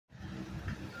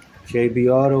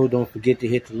JB Auto. Don't forget to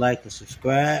hit the like and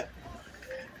subscribe.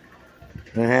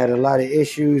 I had a lot of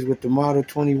issues with the Model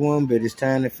 21, but it's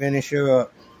time to finish her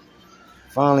up.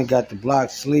 Finally got the block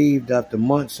sleeved after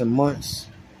months and months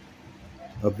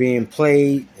of being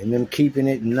played and them keeping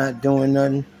it and not doing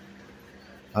nothing.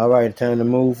 Alright, time to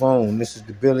move on. This is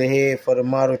the billet head for the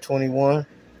Model 21.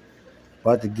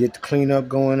 About to get the cleanup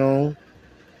going on.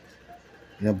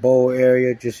 In the bowl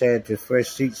area, just had the fresh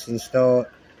seats installed.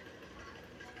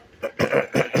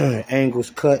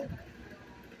 Angles cut.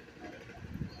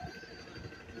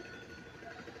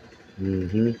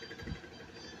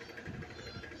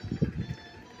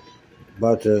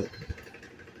 About to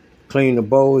clean the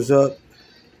bowls up.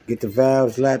 Get the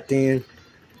valves lapped in.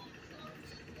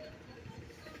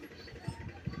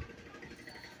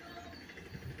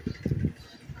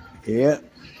 Yep.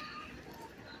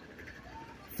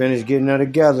 Finished getting her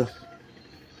together.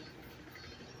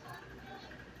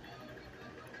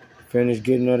 Finished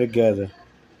getting her together.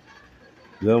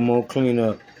 A little more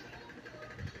cleanup.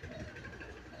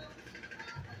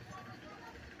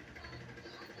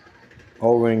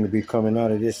 O-ring will be coming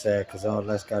out of this side because all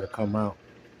that's got to come out.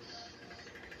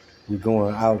 We're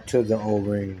going out to the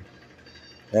O-ring.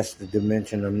 That's the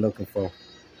dimension I'm looking for.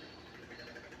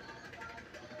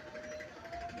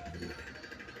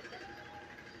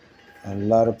 A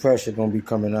lot of pressure going to be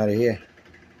coming out of here.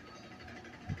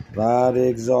 A lot of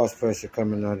exhaust pressure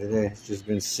coming out of there. It's just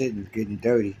been sitting, getting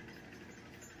dirty.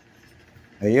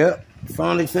 Yep,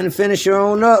 finally finna finish her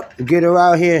on up and get her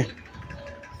out here.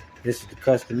 This is the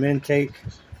custom intake.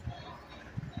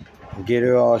 Get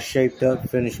her all shaped up,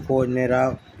 finish porting it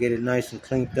out, get it nice and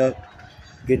cleaned up,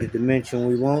 get the dimension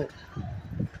we want.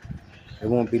 It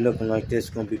won't be looking like this,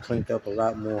 it's gonna be cleaned up a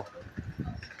lot more.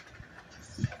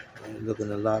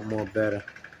 Looking a lot more better.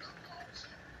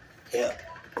 Yep.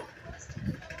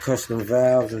 Custom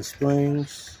valves and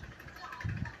springs.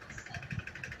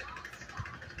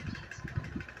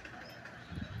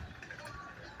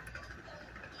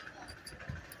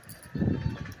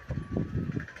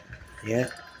 Yeah,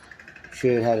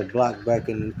 should have had a block back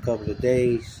in a couple of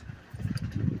days.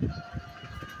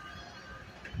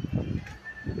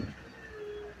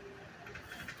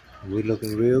 We're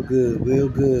looking real good, real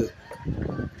good.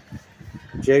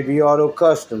 JB Auto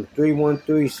Custom,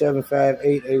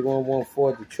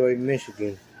 313-758-8114, Detroit,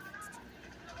 Michigan.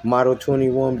 Model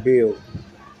 21 build.